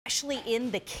actually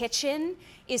in the kitchen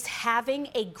is having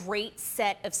a great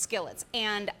set of skillets.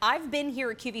 And I've been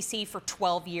here at QVC for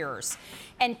 12 years.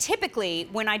 And typically,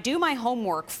 when I do my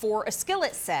homework for a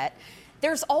skillet set,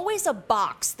 there's always a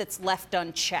box that's left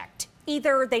unchecked.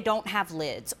 Either they don't have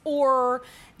lids, or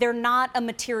they're not a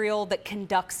material that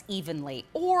conducts evenly,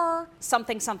 or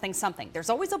something, something, something. There's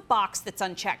always a box that's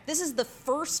unchecked. This is the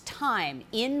first time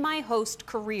in my host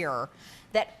career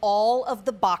that all of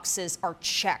the boxes are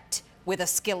checked with a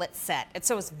skillet set. And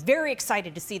so I was very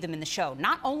excited to see them in the show,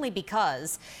 not only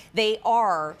because they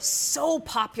are so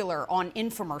popular on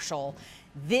infomercial.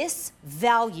 This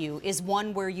value is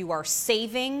one where you are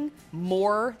saving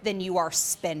more than you are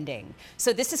spending.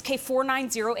 So this is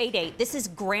K49088. This is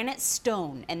Granite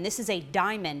Stone, and this is a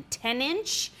diamond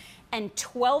 10-inch and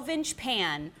 12-inch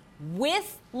pan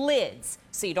with lids.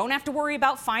 So you don't have to worry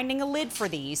about finding a lid for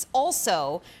these.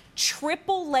 Also,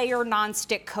 triple layer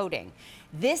nonstick coating.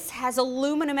 This has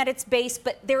aluminum at its base,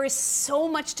 but there is so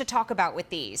much to talk about with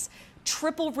these.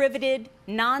 Triple riveted,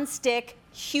 nonstick,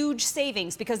 huge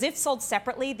savings, because if sold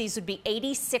separately, these would be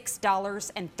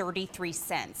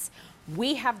 $86.33.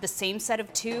 We have the same set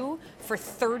of two for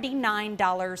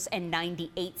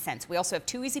 $39.98. We also have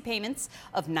 2 easy payments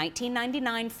of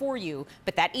 $19.99 for you,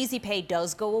 but that easy pay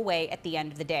does go away at the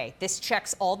end of the day. This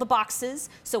checks all the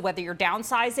boxes, so whether you're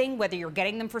downsizing, whether you're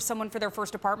getting them for someone for their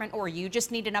first apartment, or you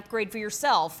just need an upgrade for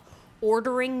yourself,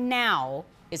 ordering now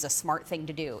is a smart thing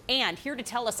to do. And here to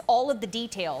tell us all of the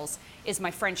details is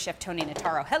my friend Chef Tony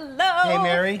Notaro. Hello. Hey,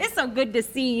 Mary. It's so good to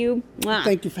see you. Mwah.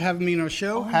 Thank you for having me on our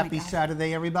show. Happy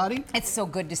Saturday, everybody. It's so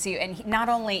good to see you. And not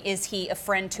only is he a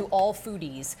friend to all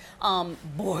foodies,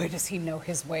 boy, does he know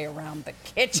his way around the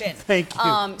kitchen. Thank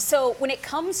you. So when it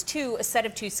comes to a set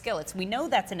of 2 skillets, we know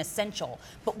that's an essential,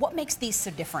 but what makes these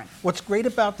so different? What's great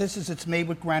about this is it's made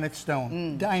with granite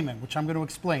stone diamond, which I'm going to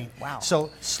explain. Wow.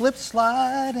 So slip,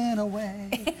 sliding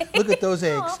away. Look at those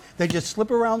eggs. They just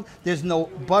slip around. There's no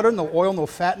butter, no oil, no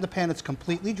fat in the pan. It's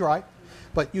completely dry.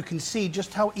 But you can see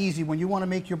just how easy, when you want to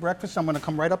make your breakfast, I'm going to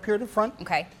come right up here to the front.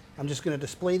 Okay. I'm just going to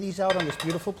display these out on this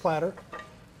beautiful platter.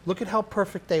 Look at how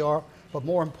perfect they are, but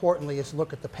more importantly is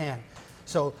look at the pan.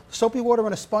 So soapy water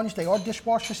and a sponge, they are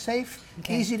dishwasher safe,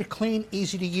 easy to clean,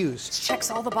 easy to use. It checks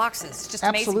all the boxes. It's just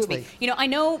amazing to me. You know, I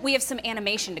know we have some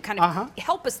animation to kind of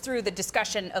help us through the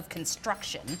discussion of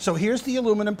construction. So here's the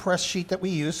aluminum press sheet that we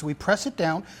use. So we press it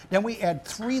down, then we add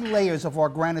 3 layers of our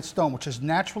granite stone, which is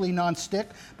naturally non-stick,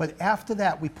 but after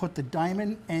that we put the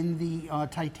diamond and the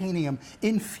titanium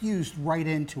infused right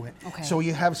into it. Okay. So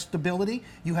you have stability,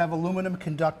 you have aluminum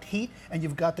conduct heat, and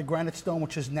you've got the granite stone,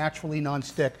 which is naturally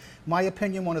non-stick. My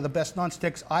opinion, one of the best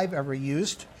non-sticks I've ever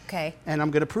used. Okay. And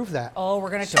I'm going to prove that. Oh, we're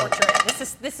going to torture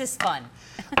it. This is fun.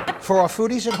 For our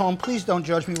foodies at home, please don't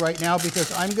judge me right now,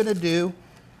 because I'm going to do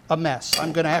a mess.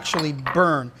 I'm going to actually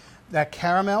burn that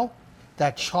caramel,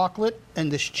 that chocolate,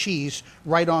 and this cheese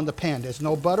right on the pan. There's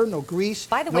no butter, no grease,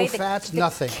 by the way, no fats,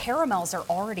 nothing. The caramels are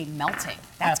already melting.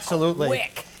 That's absolutely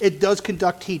quick. It does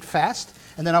conduct heat fast.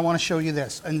 And then I want to show you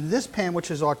this. In this pan, which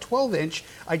is our 12-inch,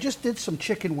 I just did some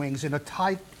chicken wings in a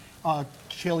Thai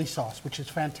chili sauce, which is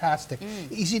fantastic.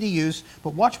 Easy to use,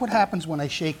 but watch what happens when I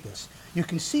shake this. You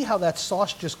can see how that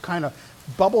sauce just kind of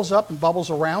bubbles up and bubbles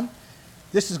around.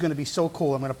 This is going to be so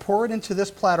cool. I'm going to pour it into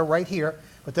this platter right here,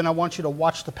 but then I want you to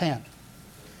watch the pan,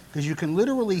 because you can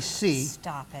literally see.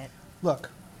 Stop it.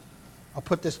 Look, I'll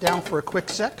put this down for a quick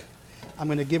sec. I'm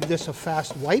going to give this a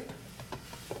fast wipe.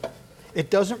 It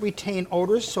doesn't retain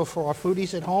odors, so for our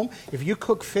foodies at home, if you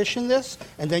cook fish in this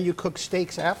and then you cook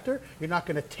steaks after, you're not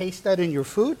going to taste that in your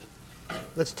food.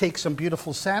 Let's take some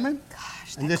beautiful salmon.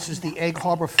 Gosh, and this is the Egg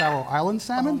Harbor Faroe Island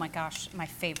salmon. Oh my gosh, my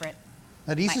favorite.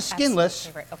 Now these are skinless.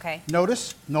 Favorite. Okay.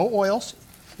 Notice, no oils.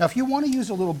 Now if you want to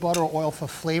use a little butter or oil for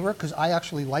flavor, because I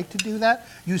actually like to do that,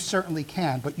 you certainly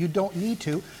can, but you don't need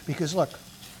to, because look,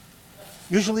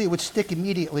 usually it would stick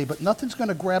immediately, but nothing's going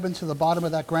to grab into the bottom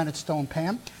of that granite stone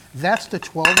pan. That's the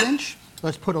 12-inch.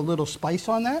 Let's put a little spice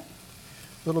on that. A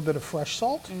little bit of fresh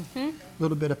salt. A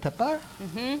little bit of pepper.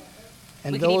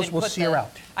 And those will sear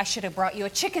out. I should have brought you a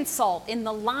chicken salt in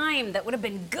the lime. That would have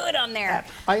been good on there.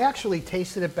 I actually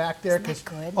tasted it back there. Isn't that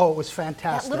good? Oh, it was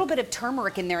fantastic. That little bit of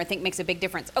turmeric in there, I think, makes a big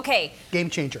difference. Okay.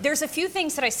 Game changer. There's a few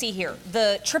things that I see here.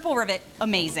 The triple rivet,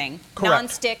 amazing. Correct.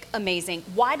 Non-stick, amazing.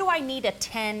 Why do I need a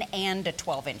 10 and a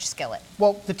 12-inch skillet?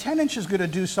 Well, the 10-inch is going to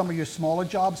do some of your smaller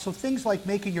jobs. So things like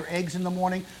making your eggs in the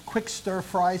morning, quick stir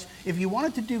fries. If you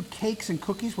wanted to do cakes and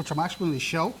cookies, which I'm actually going to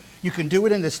show, you can do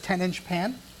it in this 10-inch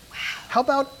pan. Wow. How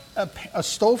about a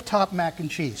stovetop mac and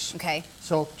cheese? Okay.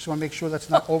 So just want to make sure that's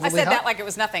not overly hot. I said that like it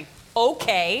was nothing.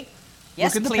 Okay.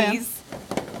 Yes, Look at please.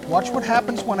 The pan. Watch what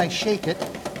happens when I shake it.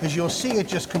 is you'll see it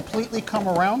just completely come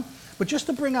around. But just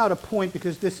to bring out a point,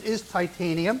 because this is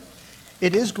titanium,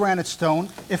 it is granite stone.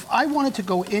 If I wanted to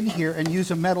go in here and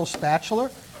use a metal spatula,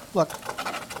 look,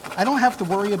 I don't have to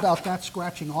worry about that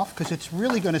scratching off because it's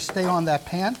really going to stay on that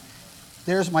pan.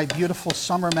 There's my beautiful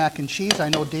summer mac and cheese. I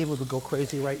know David would go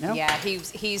crazy right now. Yeah,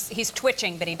 he's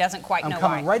twitching, but he doesn't quite know why. I'm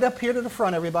coming right up here to the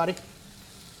front, everybody.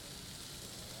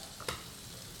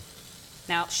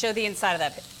 Now, show the inside of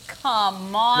that.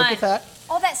 Come on. Look at that.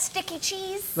 All that sticky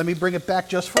cheese. Let me bring it back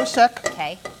just for a sec.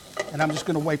 Okay. And I'm just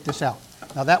going to wipe this out.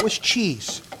 Now, that was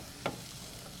cheese.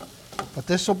 But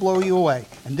this will blow you away.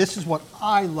 And this is what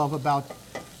I love about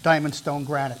Diamond Stone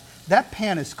Granite. That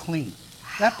pan is clean.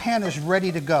 That pan is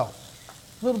ready to go.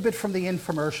 A little bit from the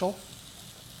infomercial.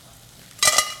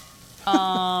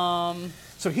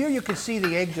 So here you can see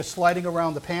the egg just sliding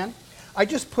around the pan. I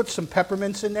just put some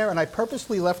peppermints in there, and I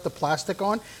purposely left the plastic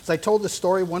on. As I told the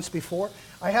story once before,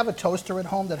 I have a toaster at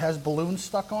home that has balloons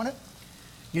stuck on it.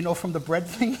 You know, from the bread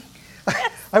thing.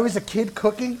 I was a kid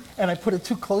cooking, and I put it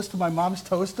too close to my mom's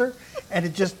toaster, and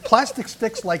it just, plastic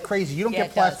sticks like crazy. You don't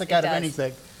get plastic out of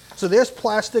anything. So there's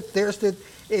plastic,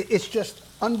 it's just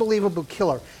unbelievable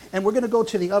killer. And we're going to go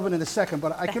to the oven in a second,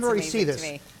 but I can already see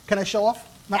this. Can I show off?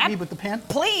 Not me, but the pan?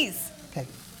 Please. Okay,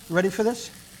 ready for this?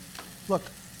 Look.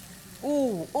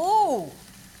 Ooh, ooh.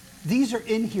 These are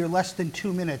in here less than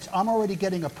 2 minutes. I'm already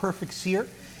getting a perfect sear.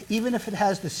 Even if it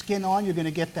has the skin on, you're going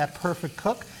to get that perfect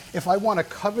cook. If I want to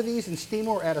cover these in steam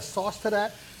or add a sauce to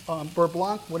that, beurre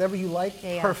blanc, whatever you like,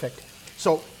 perfect.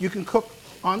 So you can cook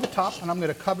on the top, and I'm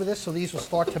going to cover this so these will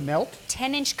start to melt.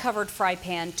 10-inch covered fry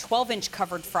pan, 12-inch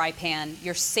covered fry pan.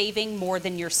 You're saving more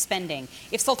than you're spending.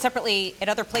 If sold separately at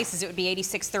other places, it would be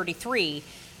 $86.33.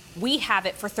 We have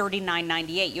it for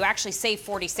 $39.98. You actually save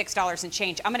 $46 and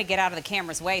change. I'm going to get out of the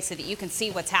camera's way so that you can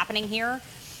see what's happening here,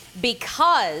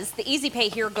 because the Easy Pay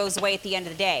here goes away at the end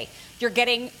of the day. You're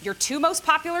getting your 2 most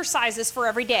popular sizes for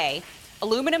every day,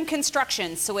 aluminum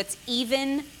construction, so it's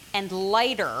even and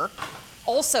lighter,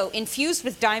 also infused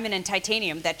with diamond and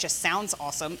titanium. That just sounds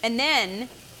awesome. And then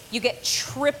you get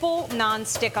triple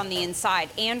non-stick on the inside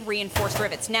and reinforced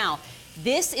rivets. Now,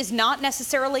 this is not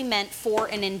necessarily meant for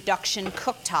an induction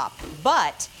cooktop,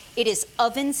 but it is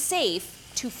oven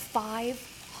safe to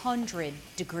 500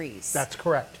 degrees. That's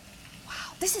correct.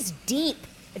 Wow, this is deep.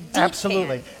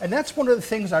 Absolutely. Pan. And that's one of the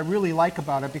things I really like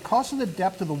about it. Because of the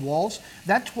depth of the walls,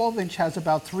 that 12-inch has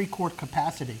about 3-quart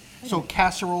capacity. So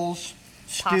casseroles,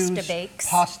 stews,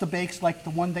 pasta bakes like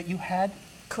the one that you had.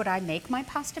 Could I make my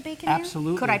pasta bake in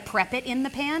Absolutely. here? Could I prep it in the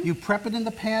pan? You prep it in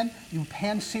the pan, you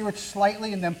pan sear it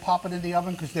slightly, and then pop it in the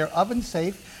oven because they're oven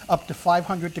safe up to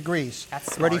 500 degrees. That's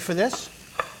smart. Ready for this?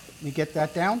 Let me get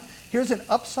that down. Here's an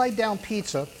upside down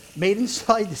pizza made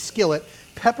inside the skillet,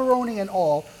 pepperoni and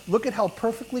all. Look at how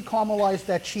perfectly caramelized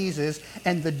that cheese is,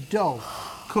 and the dough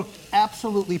cooked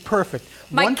absolutely perfect.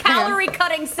 My calorie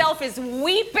cutting self is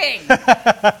weeping.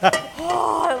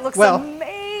 Oh, it looks amazing.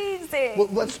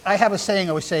 Well, I have a saying I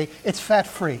always say, it's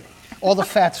fat-free. All the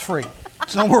fat's free.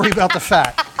 So don't worry about the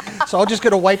fat. So I'm just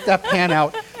going to wipe that pan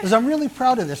out because I'm really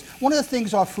proud of this. One of the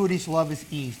things our foodies love is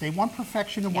ease. They want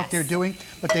perfection in what they're doing,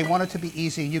 but they want it to be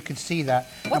easy, and you can see that.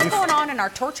 What's going on in our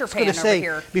torture pan over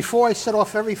here? Before I set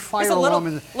off every fire alarm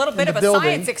in the building. There's a little bit of a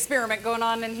science experiment going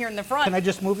on in here in the front. Can I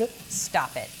just move it?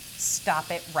 Stop it. Stop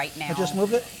it right now. I just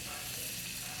move it?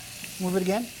 Move it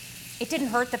again? It didn't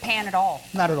hurt the pan at all.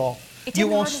 Not at all. You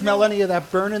won't smell any of that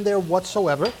burn in there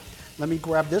whatsoever. Let me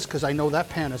grab this because I know that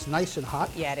pan is nice and hot.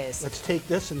 Yeah, it is. Let's take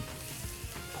this and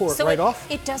pour it right off.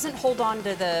 It doesn't hold on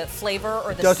to the flavor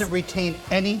or the... It doesn't retain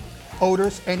any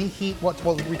odors, any heat. Well,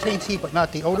 it retains heat, but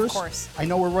not the odors. Of course. I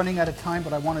know we're running out of time,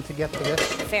 but I wanted to get to this.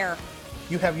 Fair.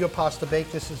 You have your pasta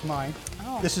baked. This is mine.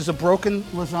 Oh. This is a broken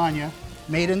lasagna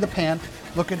made in the pan.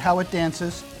 Look at how it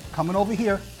dances. Coming over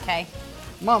here. Okay.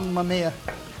 Mamma mia.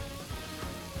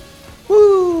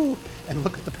 Woo! And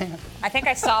look at the pan. I think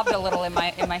I sobbed a little in my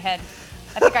head.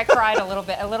 I think I cried a little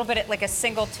bit, like a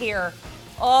single tear.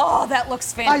 Oh, that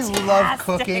looks fantastic. I love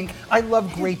cooking. I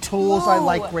love great tools. I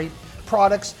like great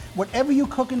products. Whatever you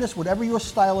cook in this, whatever your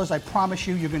style is, I promise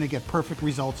you, you're going to get perfect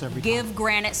results every time. Give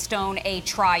Granite Stone a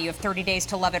try. You have 30 days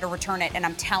to love it or return it, and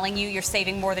I'm telling you, you're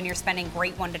saving more than you're spending.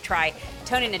 Great one to try.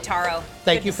 Tony Notaro,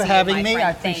 thank you for having me.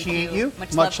 I appreciate you.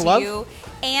 Much love to you.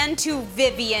 And to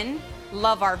Vivian.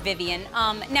 Love our Vivian.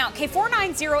 Now,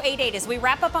 K49088, as we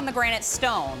wrap up on the Granite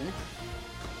Stone,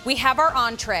 we have our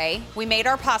entree. We made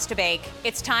our pasta bake.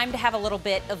 It's time to have a little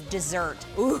bit of dessert.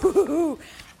 Ooh.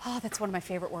 Oh, that's one of my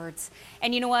favorite words.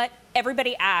 And you know what?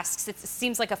 Everybody asks, it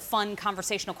seems like a fun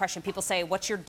conversational question. People say, what's your